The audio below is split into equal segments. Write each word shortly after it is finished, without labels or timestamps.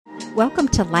Welcome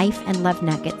to Life and Love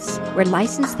Nuggets, where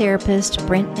licensed therapists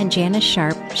Brent and Janice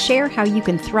Sharp share how you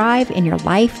can thrive in your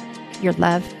life, your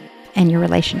love, and your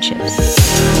relationships.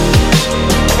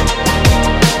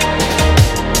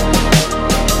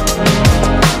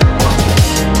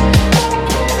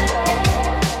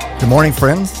 Good morning,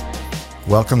 friends.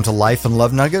 Welcome to Life and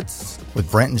Love Nuggets with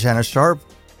Brent and Janice Sharp.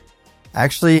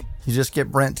 Actually, you just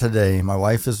get Brent today. My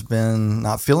wife has been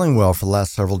not feeling well for the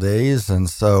last several days, and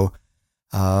so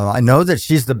I know that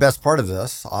she's the best part of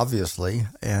this, obviously,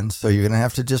 and so you're going to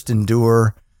have to just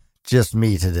endure just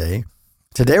me today.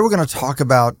 Today, we're going to talk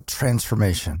about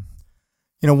transformation.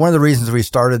 You know, one of the reasons we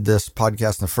started this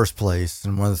podcast in the first place,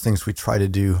 and one of the things we try to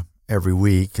do every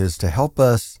week, is to help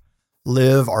us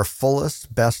live our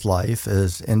fullest, best life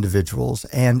as individuals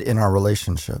and in our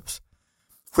relationships,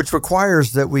 which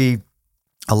requires that we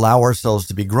allow ourselves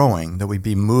to be growing, that we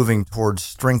be moving towards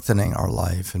strengthening our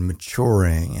life and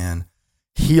maturing and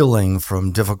healing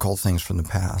from difficult things from the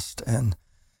past. And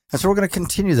so we're going to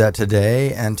continue that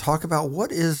today and talk about what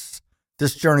does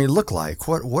this journey look like?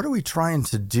 What are we trying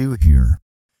to do here?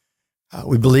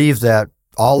 We believe that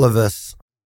all of us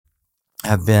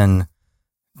have been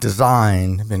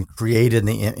designed, been created in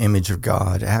the image of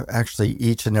God. Actually,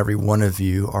 each and every one of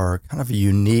you are kind of a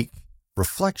unique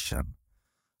reflection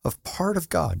of part of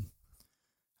God.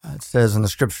 It says in the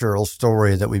scriptural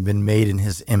story that we've been made in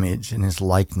his image, in his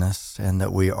likeness, and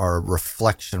that we are a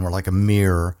reflection. We're like a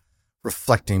mirror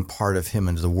reflecting part of him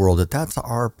into the world, that's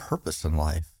our purpose in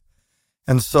life.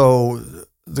 And so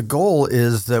the goal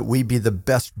is that we be the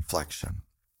best reflection,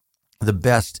 the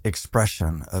best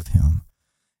expression of him.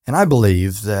 And I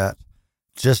believe that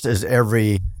just as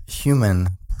every human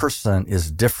person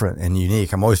is different and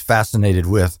unique, I'm always fascinated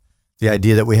with the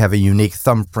idea that we have a unique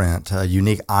thumbprint, a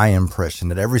unique eye impression,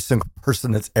 that every single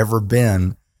person that's ever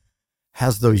been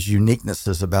has those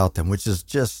uniquenesses about them, which is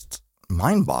just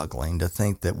mind-boggling to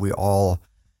think that we all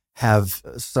have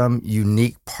some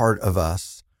unique part of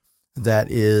us that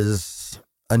is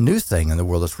a new thing in the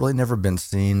world that's really never been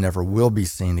seen, never will be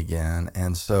seen again.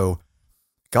 And so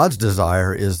God's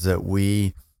desire is that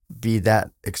we be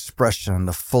that expression,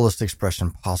 the fullest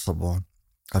expression possible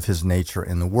of his nature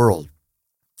in the world.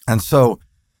 And so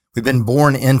we've been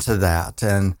born into that.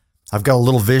 And I've got a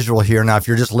little visual here. Now, if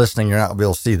you're just listening, you're not going to be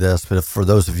able to see this. But for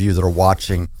those of you that are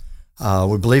watching,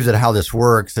 we believe that how this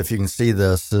works, if you can see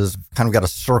this, is kind of got a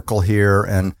circle here.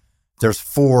 And there's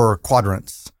 4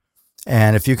 quadrants.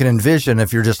 And if you can envision,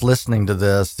 if you're just listening to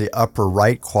this, the upper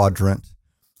right quadrant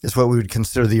is what we would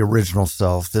consider the original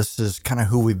self. This is kind of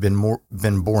who we've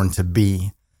been born to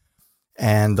be,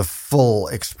 and the full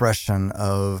expression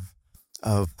of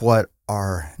what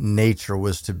our nature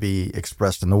was to be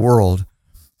expressed in the world.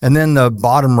 And then the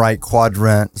bottom right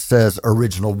quadrant says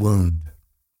original wound.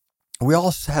 We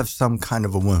all have some kind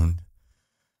of a wound,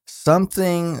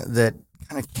 something that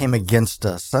kind of came against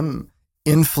us, some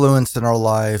influence in our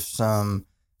life, something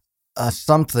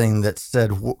that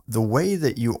said the way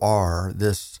that you are,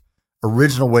 this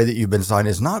original way that you've been designed,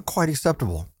 is not quite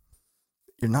acceptable.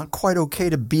 You're not quite okay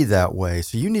to be that way.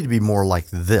 So you need to be more like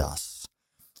this.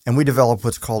 And we develop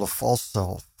what's called a false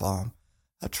self,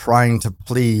 trying to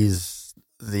please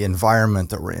the environment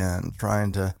that we're in,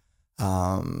 trying to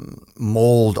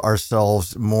mold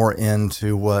ourselves more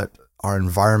into what our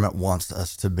environment wants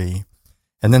us to be.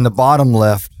 And then the bottom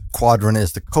left quadrant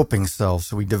is the coping self.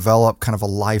 So we develop kind of a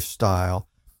lifestyle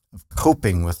of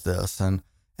coping with this and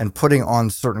putting on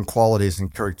certain qualities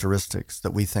and characteristics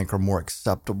that we think are more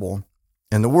acceptable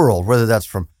in the world, whether that's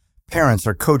from parents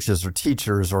or coaches or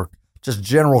teachers or just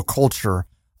general culture,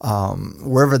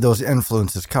 wherever those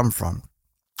influences come from.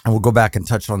 And we'll go back and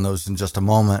touch on those in just a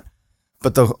moment.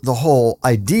 But the whole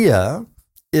idea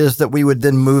is that we would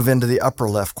then move into the upper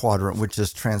left quadrant, which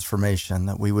is transformation,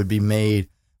 that we would be made,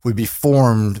 we'd be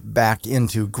formed back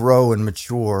into, grow and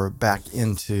mature back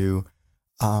into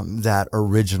that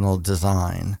original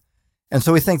design. And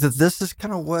so we think that this is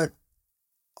kind of what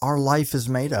our life is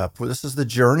made up. This is the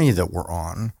journey that we're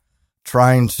on,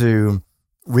 trying to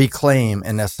reclaim,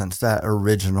 in essence, that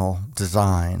original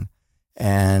design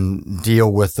and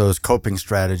deal with those coping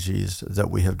strategies that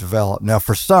we have developed. Now,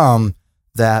 for some,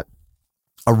 that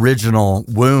original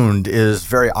wound is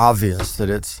very obvious, that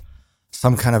it's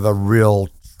some kind of a real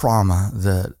trauma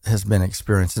that has been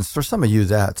experienced. And for some of you,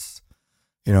 that's,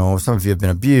 some of you have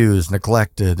been abused,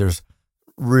 neglected. There's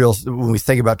when we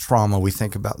think about trauma, we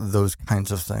think about those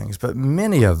kinds of things. But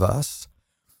many of us,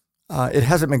 it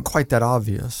hasn't been quite that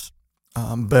obvious.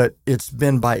 But it's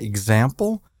been by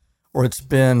example, or it's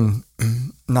been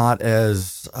not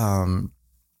as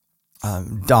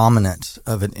dominant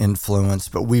of an influence,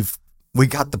 but we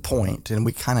got the point, and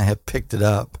we kind of have picked it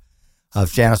up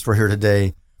If Janice were here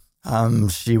today,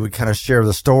 she would kind of share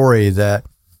the story that,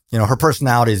 her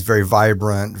personality is very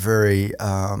vibrant, very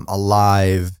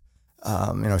alive.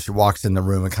 She walks in the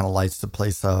room and kind of lights the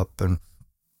place up,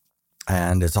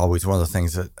 and it's always one of the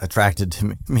things that attracted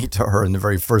me to her in the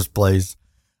very first place.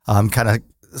 Kind of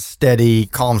steady,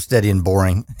 calm, steady, and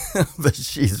boring, but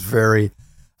she's very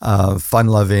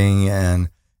fun-loving and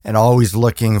always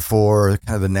looking for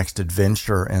kind of the next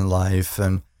adventure in life,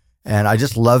 and I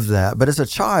just love that. But as a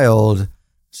child,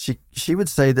 she would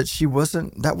say that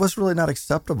that was really not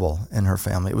acceptable in her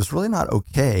family. It was really not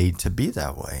okay to be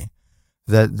that way.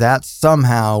 That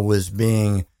somehow was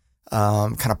being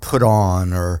kind of put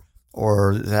on,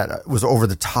 or that was over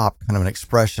the top kind of an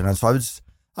expression. And so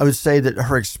I would say that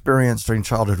her experience during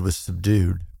childhood was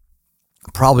subdued.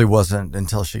 Probably wasn't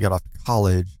until she got off to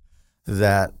college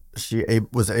that she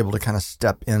was able to kind of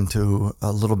step into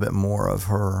a little bit more of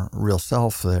her real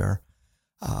self there.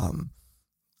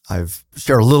 I've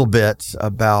shared a little bit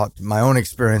about my own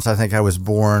experience. I think I was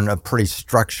born a pretty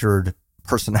structured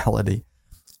personality,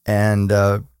 and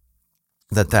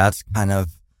that's kind of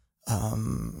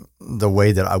the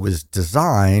way that I was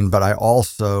designed. But I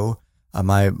also,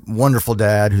 my wonderful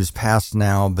dad, who's passed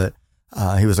now, but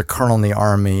he was a colonel in the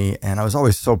Army, and I was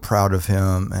always so proud of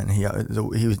him. And he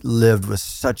lived with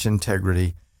such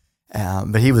integrity,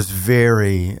 but he was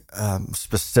very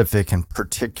specific and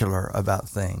particular about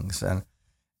things, and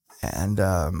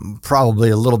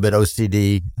probably a little bit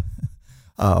OCD,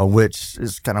 which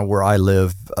is kind of where I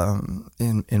live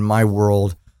in my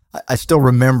world. I still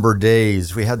remember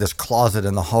days. We had this closet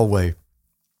in the hallway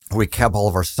where we kept all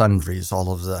of our sundries,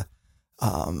 all of the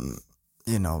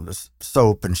the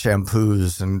soap and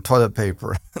shampoos and toilet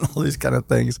paper and all these kind of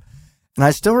things. And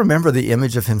I still remember the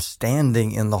image of him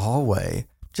standing in the hallway,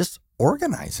 just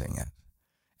organizing it.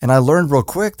 And I learned real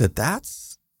quick that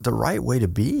that's the right way to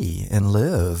be and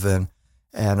live. And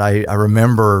I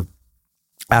remember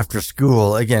after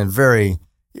school, again,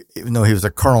 even though he was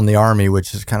a colonel in the Army,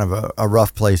 which is kind of a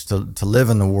rough place to live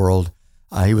in the world,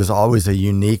 he was always a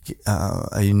unique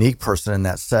person in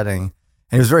that setting.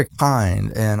 And he was very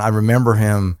kind. And I remember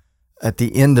him at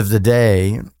the end of the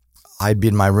day, I'd be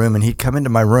in my room and he'd come into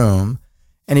my room,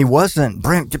 and he wasn't,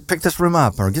 Brent, pick this room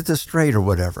up or get this straight or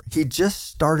whatever. He just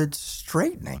started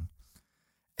straightening.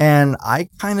 And I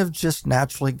kind of just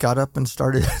naturally got up and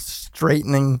started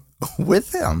straightening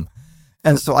with him.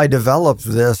 And so I developed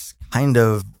this kind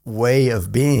of way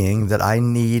of being that I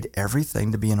need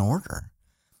everything to be in order.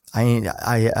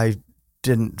 I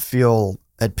didn't feel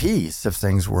at peace if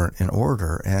things weren't in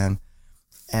order. And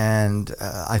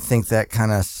I think that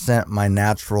kind of sent my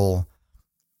natural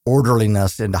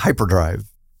orderliness into hyperdrive.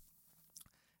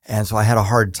 And so I had a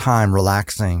hard time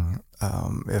relaxing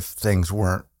if things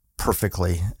weren't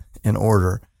perfectly in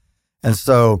order. And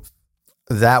so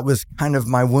that was kind of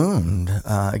my wound.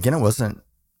 Again, it wasn't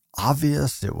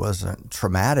obvious. It wasn't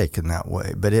traumatic in that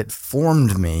way, but it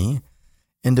formed me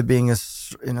into being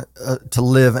to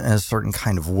live in a certain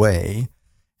kind of way,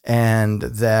 and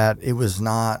that it was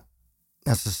not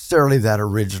necessarily that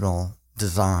original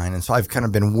design. And so I've kind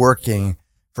of been working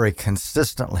very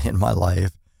consistently in my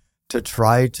life to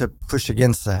try to push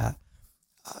against that.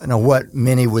 What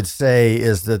many would say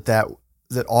is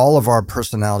that all of our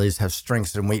personalities have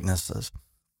strengths and weaknesses.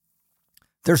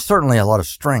 There's certainly a lot of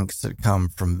strengths that come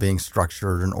from being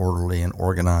structured and orderly and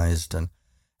organized, and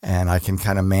I can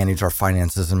kind of manage our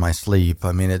finances in my sleep.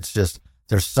 I mean, it's just,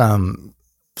 there's some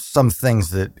things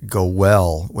that go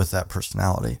well with that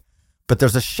personality. But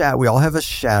there's we all have a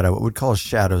shadow, what we'd call a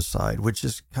shadow side, which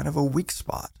is kind of a weak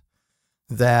spot.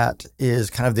 That is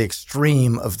kind of the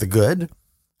extreme of the good,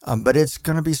 but it's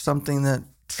going to be something that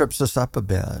trips us up a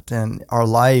bit. And our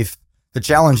life, the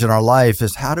challenge in our life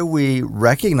is, how do we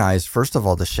recognize, first of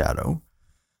all, the shadow,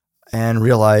 and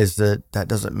realize that that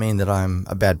doesn't mean that I'm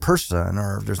a bad person,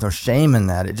 or there's no shame in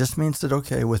that. It just means that,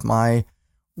 okay, with my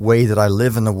way that I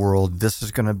live in the world, this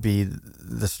is going to be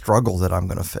the struggle that I'm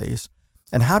going to face.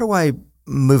 And how do I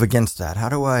move against that? How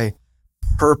do I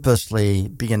purposely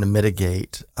begin to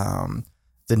mitigate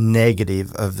the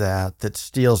negative of that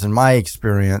steals, in my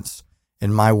experience,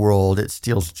 in my world, it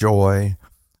steals joy.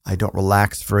 I don't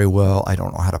relax very well. I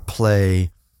don't know how to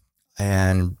play.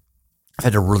 And I've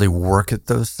had to really work at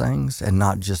those things and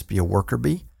not just be a worker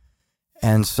bee.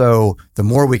 And so the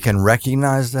more we can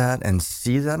recognize that and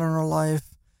see that in our life,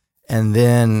 and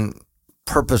then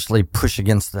purposely push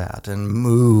against that and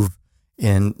move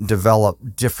and develop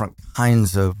different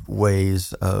kinds of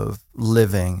ways of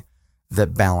living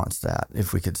that balance that,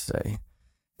 if we could say.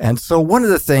 And so one of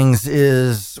the things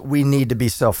is we need to be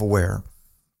self-aware.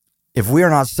 if we are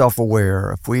not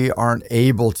self-aware, if we aren't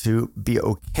able to be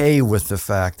okay with the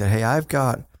fact that, hey, I've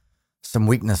got some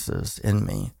weaknesses in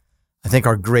me, I think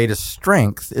our greatest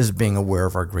strength is being aware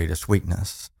of our greatest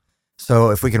weakness.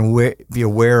 So if we can be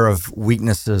aware of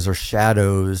weaknesses or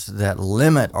shadows that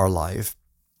limit our life,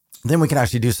 then we can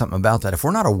actually do something about that. If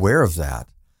we're not aware of that,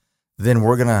 then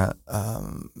we're going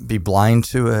to be blind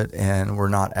to it, and we're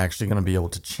not actually going to be able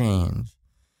to change.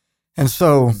 And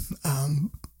so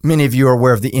many of you are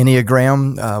aware of the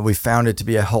Enneagram. We found it to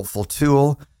be a helpful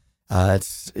tool.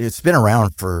 It's been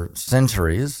around for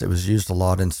centuries. It was used a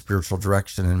lot in spiritual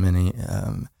direction in many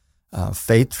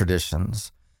faith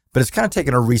traditions. But it's kind of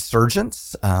taken a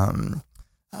resurgence.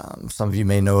 Some of you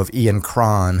may know of Ian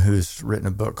Cron, who's written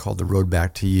a book called The Road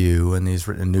Back to You, and he's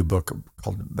written a new book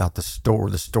called about the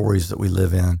stories that we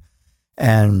live in.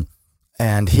 And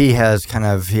he has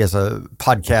a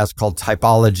podcast called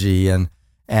Typology, and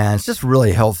it's just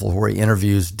really helpful where he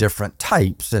interviews different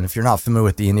types. And if you're not familiar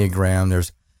with the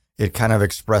Enneagram, it kind of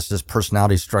expresses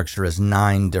personality structure as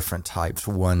 9 different types,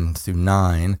 1 through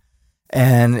 9.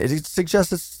 And it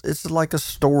suggests it's like a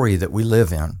story that we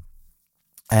live in.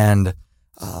 And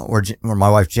where my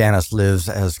wife Janice lives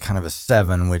as kind of a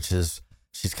 7, which is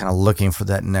she's kind of looking for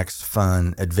that next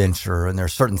fun adventure. And there are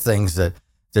certain things that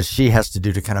she has to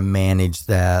do to kind of manage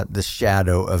the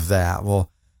shadow of that.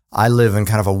 Well, I live in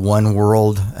kind of a one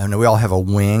world, and we all have a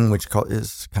wing, which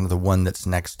is kind of the one that's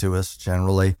next to us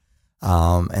generally.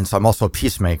 And so I'm also a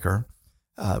peacemaker,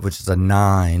 which is a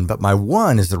 9, but my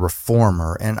 1 is the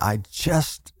reformer. And I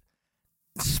just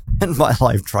spend my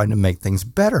life trying to make things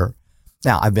better.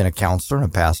 Now, I've been a counselor and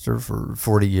a pastor for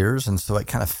 40 years, and so it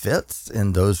kind of fits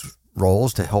in those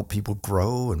roles to help people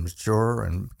grow and mature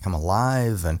and come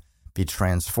alive and be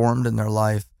transformed in their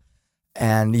life.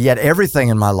 And yet everything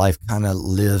in my life kind of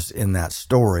lives in that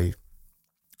story.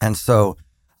 And so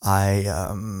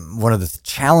one of the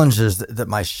challenges that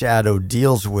my shadow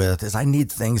deals with is I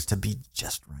need things to be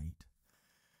just right,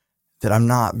 that I'm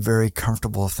not very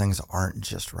comfortable if things aren't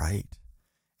just right.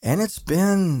 And it's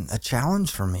been a challenge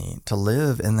for me to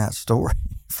live in that story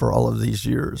for all of these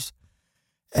years.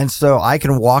 And so I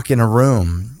can walk in a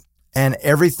room and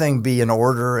everything be in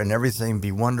order and everything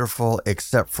be wonderful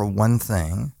except for one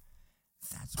thing.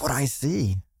 That's what I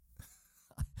see.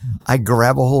 I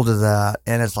grab a hold of that,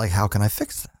 and it's like, how can I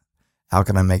fix that? How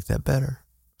can I make that better?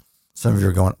 Some of you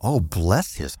are going, oh,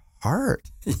 bless his heart.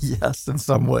 Yes, in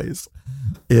some ways,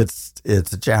 it's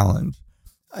a challenge.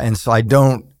 And so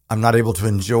I'm not able to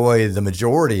enjoy the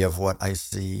majority of what I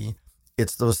see.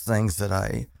 It's those things that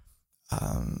I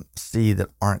see that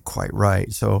aren't quite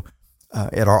right. So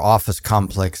at our office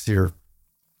complex here,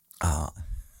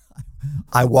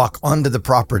 I walk onto the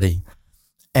property,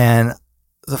 and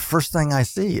the first thing I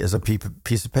see is a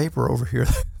piece of paper over here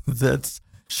that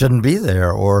shouldn't be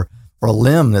there, or a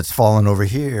limb that's fallen over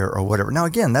here, or whatever. Now,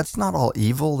 again, that's not all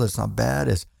evil. That's not bad.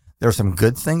 There are some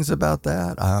good things about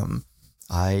that.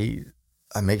 I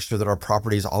make sure that our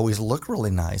properties always look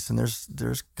really nice, and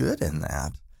there's good in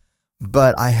that.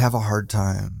 But I have a hard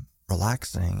time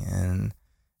relaxing,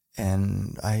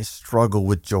 and I struggle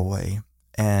with joy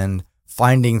and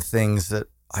finding things that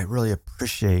I really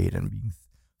appreciate and being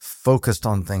focused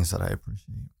on things that I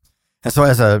appreciate. And so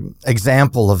as an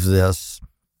example of this,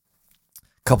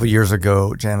 a couple of years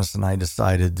ago, Janice and I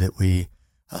decided that a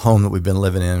home that we've been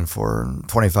living in for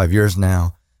 25 years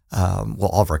now,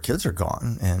 all of our kids are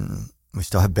gone, and we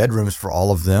still have bedrooms for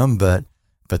all of them, but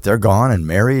they're gone and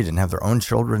married and have their own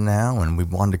children now, and we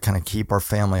wanted to kind of keep our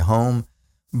family home,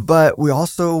 but we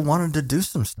also wanted to do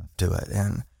some stuff to it.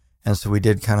 And so we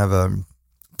did kind of a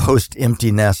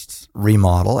post-empty nest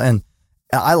remodel, and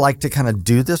I like to kind of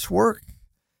do this work.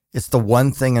 It's the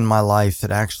one thing in my life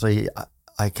that actually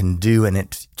I can do and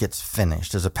it gets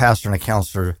finished. As a pastor and a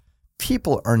counselor,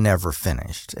 people are never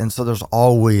finished. And so there's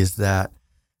always that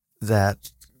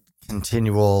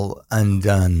continual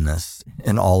undoneness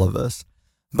in all of us.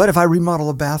 But if I remodel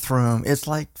a bathroom, it's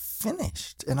like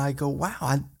finished. And I go, wow,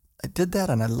 I did that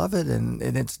and I love it and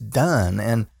it's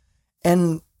done.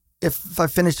 And if I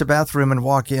finish a bathroom and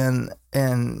walk in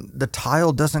and the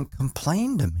tile doesn't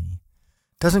complain to me,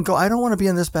 doesn't go, I don't want to be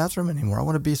in this bathroom anymore. I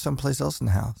want to be someplace else in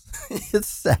the house. It's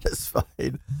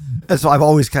satisfied. And so I've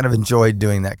always kind of enjoyed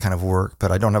doing that kind of work,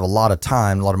 but I don't have a lot of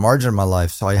time, a lot of margin in my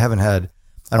life. So I don't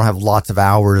have lots of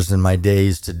hours in my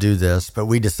days to do this, but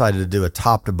we decided to do a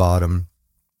top to bottom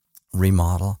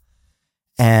remodel.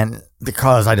 And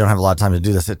because I don't have a lot of time to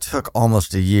do this, it took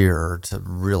almost a year to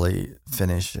really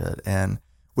finish it. And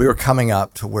we were coming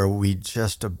up to where we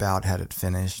just about had it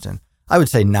finished. And I would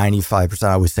say 95%,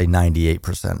 I would say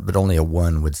 98%, but only a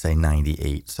 1 would say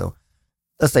 98. So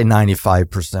let's say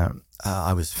 95%,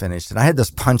 I was finished. And I had this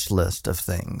punch list of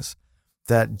things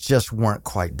that just weren't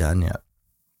quite done yet.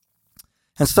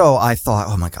 And so I thought,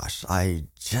 oh my gosh, I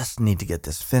just need to get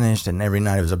this finished. And every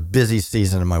night, it was a busy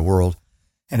season in my world.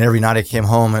 And every night I came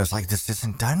home and it was like, this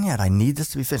isn't done yet. I need this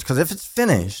to be finished. Because if it's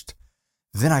finished,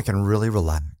 then I can really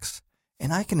relax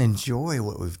and I can enjoy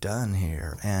what we've done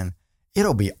here. And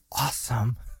it'll be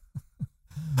awesome.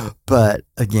 But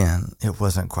again, it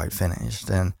wasn't quite finished.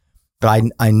 But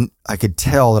I could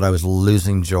tell that I was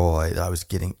losing joy, that I was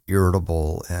getting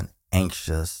irritable and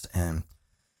anxious. And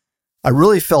I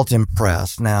really felt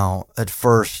impressed. Now, at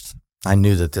first, I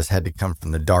knew that this had to come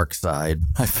from the dark side.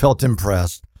 I felt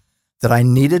impressed that I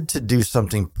needed to do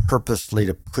something purposely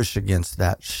to push against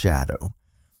that shadow,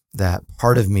 that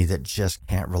part of me that just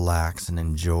can't relax and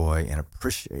enjoy and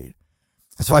appreciate.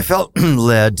 And so I felt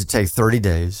led to take 30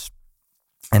 days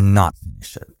and not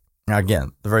finish it. Now,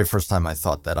 again, the very first time I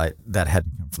thought that had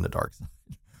to come from the dark side.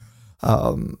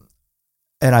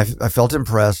 And I felt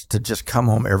impressed to just come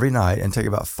home every night and take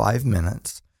about 5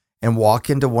 minutes and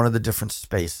walk into one of the different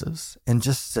spaces and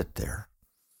just sit there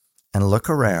and look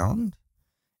around.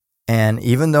 And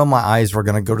even though my eyes were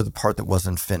going to go to the part that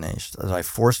wasn't finished, as I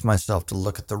forced myself to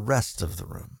look at the rest of the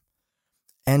room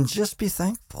and just be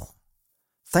thankful.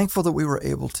 Thankful that we were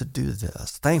able to do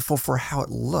this. Thankful for how it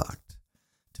looked.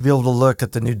 To be able to look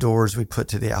at the new doors we put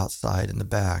to the outside and the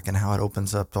back and how it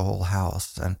opens up the whole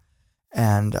house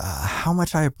and how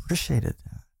much I appreciated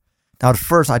that. Now, at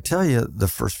first, I tell you, the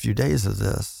first few days of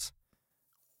this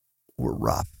were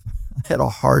rough. I had a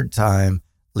hard time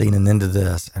leaning into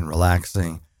this and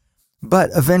relaxing.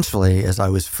 But eventually, as I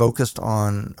was focused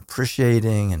on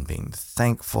appreciating and being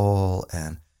thankful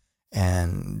and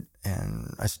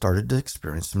I started to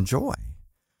experience some joy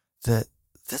that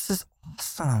this is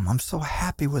awesome. I'm so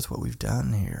happy with what we've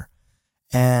done here.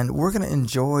 And we're going to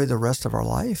enjoy the rest of our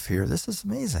life here. This is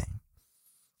amazing.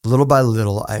 Little by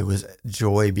little,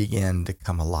 joy began to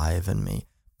come alive in me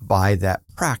by that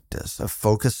practice of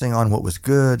focusing on what was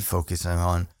good, focusing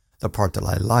on the part that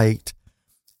I liked.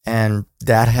 And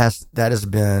that has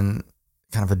been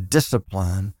kind of a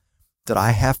discipline that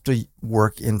I have to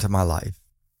work into my life.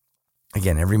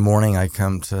 Again, every morning I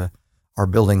come to our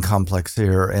building complex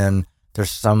here and there's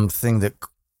something the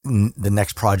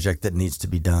next project that needs to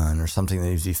be done or something that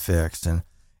needs to be fixed. And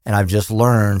I've just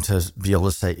learned to be able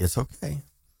to say, it's okay,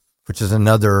 which is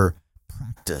another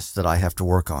practice that I have to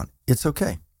work on. It's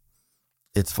okay.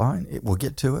 It's fine. We'll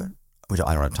get to it, which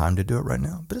I don't have time to do it right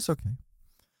now, but it's okay.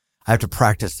 I have to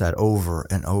practice that over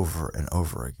and over and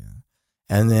over again.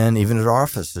 And then even at our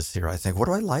offices here, I think, what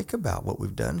do I like about what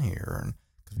we've done here? And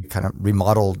we kind of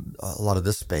remodeled a lot of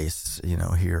this space,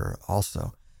 here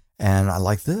also. And I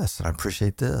like this and I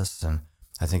appreciate this. And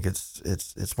I think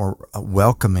it's more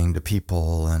welcoming to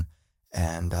people.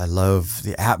 And I love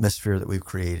the atmosphere that we've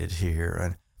created here.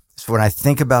 And so when I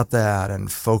think about that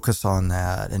and focus on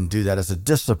that and do that as a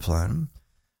discipline,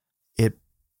 it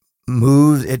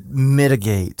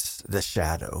mitigates the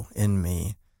shadow in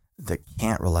me that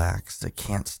can't relax, that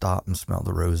can't stop and smell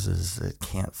the roses, that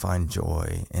can't find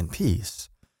joy and peace.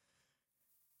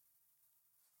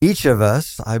 Each of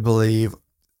us, I believe,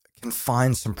 can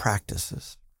find some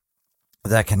practices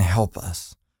that can help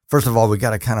us. First of all, we got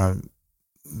to kind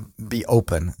of be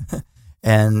open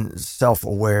and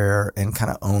self-aware and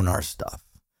kind of own our stuff.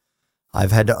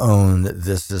 I've had to own that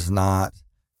this is not,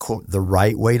 quote, the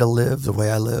right way to live the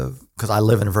way I live, because I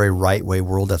live in a very right way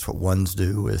world. That's what ones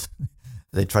do, is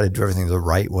they try to do everything the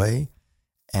right way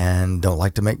and don't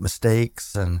like to make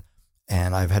mistakes. And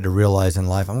I've had to realize in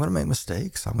life, I'm going to make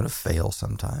mistakes. I'm going to fail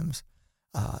sometimes.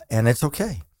 And it's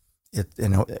okay.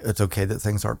 It's okay that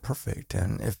things aren't perfect.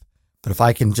 But if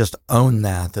I can just own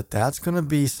that's going to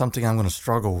be something I'm going to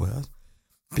struggle with,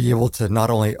 be able to not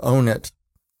only own it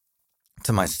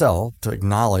to myself, to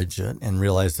acknowledge it and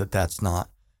realize that that's not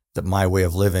that my way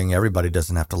of living. Everybody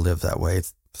doesn't have to live that way.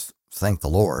 Thank the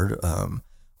Lord.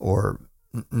 Or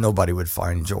nobody would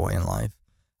find joy in life.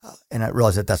 And I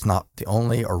realized that that's not the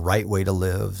only or right way to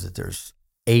live, that there's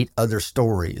 8 other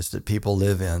stories that people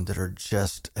live in that are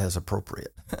just as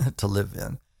appropriate to live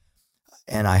in.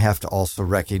 And I have to also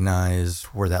recognize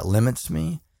where that limits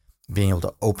me, being able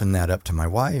to open that up to my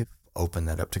wife, open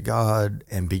that up to God,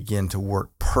 and begin to work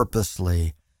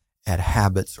purposely at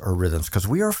habits or rhythms, because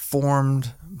we are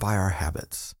formed by our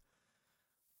habits.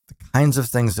 The kinds of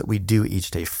things that we do each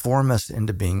day form us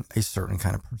into being a certain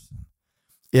kind of person.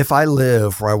 If I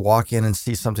live where I walk in and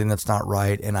see something that's not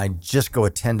right and I just go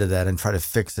attend to that and try to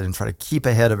fix it and try to keep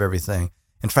ahead of everything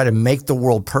and try to make the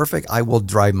world perfect, I will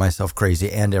drive myself crazy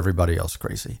and everybody else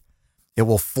crazy. It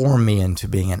will form me into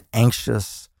being an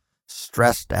anxious,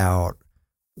 stressed out,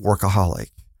 workaholic.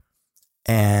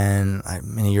 And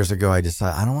many years ago, I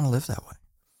decided I don't want to live that way.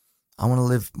 I want to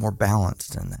live more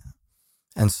balanced in that.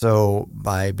 And so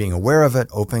by being aware of it,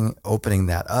 opening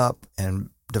that up and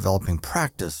developing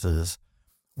practices,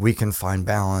 we can find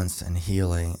balance and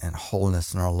healing and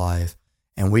wholeness in our life.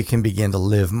 And we can begin to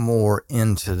live more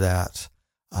into that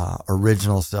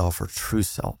original self or true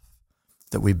self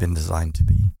that we've been designed to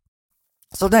be.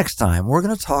 So next time, we're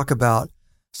going to talk about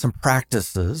some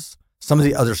practices, some of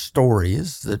the other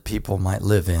stories that people might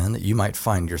live in, that you might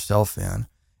find yourself in,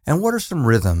 and what are some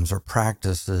rhythms or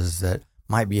practices that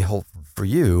might be helpful for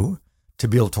you to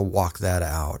be able to walk that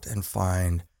out and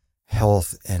find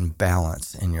health and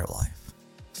balance in your life.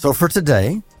 So for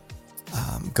today,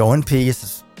 go in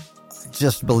peace.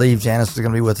 Just believe Janice is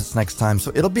going to be with us next time.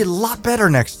 So it'll be a lot better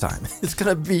next time. It's going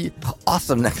to be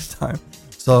awesome next time.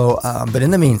 So, but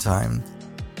in the meantime,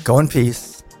 go in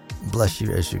peace. Bless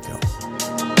you as you go.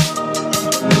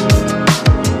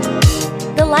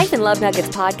 The Life and Love Nuggets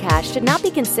podcast should not be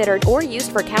considered or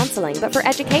used for counseling, but for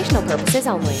educational purposes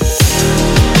only.